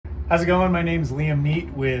How's it going? My name's Neet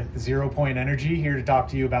with 0 Point Energy, here to talk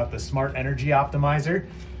to you about the Smart Energy Optimizer.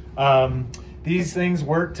 These things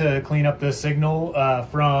work to clean up the signal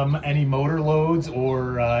from any motor loads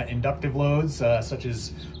or inductive loads, such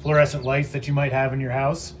as fluorescent lights that you might have in your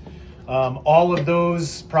house. All of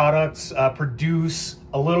those products produce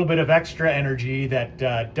a little bit of extra energy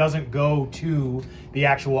that doesn't go to the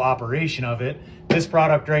actual operation of it. This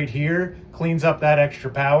product right here cleans up that extra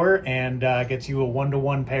power and gets you a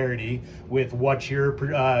one-to-one parity with what you're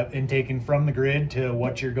intaking from the grid to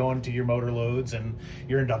what you're going to your motor loads and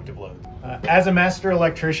your inductive load. As a master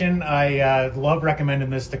electrician, I love recommending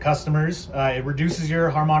this to customers. It reduces your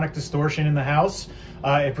harmonic distortion in the house.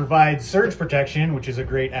 It provides surge protection, which is a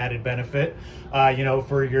great added benefit,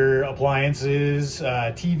 for your appliances,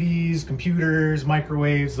 TVs, computers,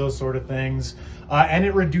 microwaves, those sort of things. And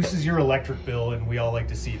it reduces your electric bill, and we all like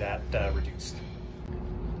to see that reduced.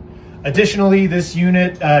 Additionally, this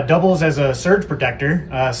unit doubles as a surge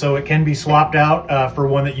protector, so it can be swapped out for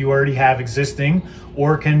one that you already have existing,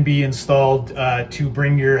 or can be installed to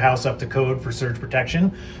bring your house up to code for surge protection.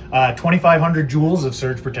 2,500 joules of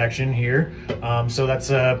surge protection here, so that's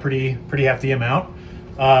a pretty hefty amount.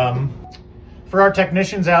 For our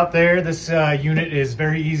technicians out there, this unit is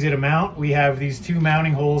very easy to mount. We have these two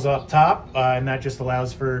mounting holes up top, and that just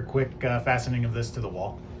allows for quick fastening of this to the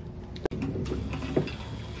wall.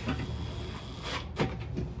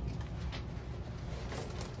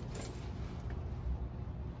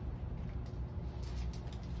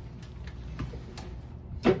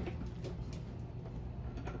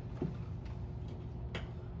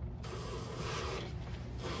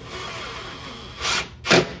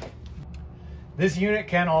 This unit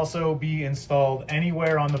can also be installed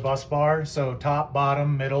anywhere on the bus bar, so top,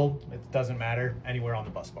 bottom, middle, it doesn't matter, anywhere on the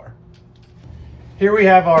bus bar. Here we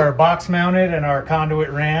have our box mounted and our conduit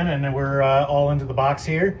ran, and then we're all into the box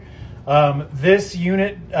here. This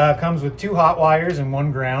unit comes with 2 hot wires and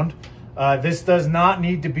 1 ground. This does not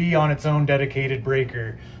need to be on its own dedicated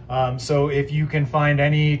breaker. So if you can find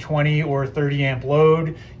any 20 or 30 amp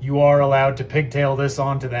load, you are allowed to pigtail this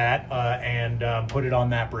onto that and put it on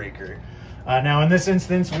that breaker. Now in this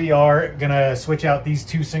instance, we are gonna switch out these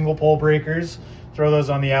 2 single pole breakers, throw those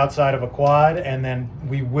on the outside of a quad, and then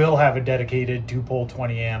we will have a dedicated 2-pole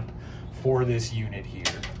 20 amp for this unit here.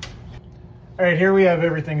 All right, here we have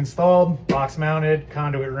everything installed, box mounted,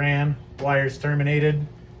 conduit ran, wires terminated,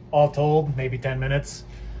 all told, maybe 10 minutes.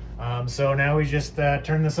 So now we just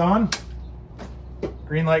turn this on,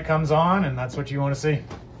 green light comes on, and that's what you wanna see.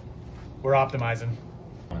 We're optimizing.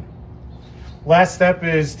 Last step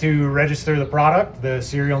is to register the product. The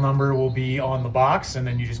serial number will be on the box, and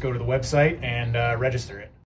then you just go to the website and register it.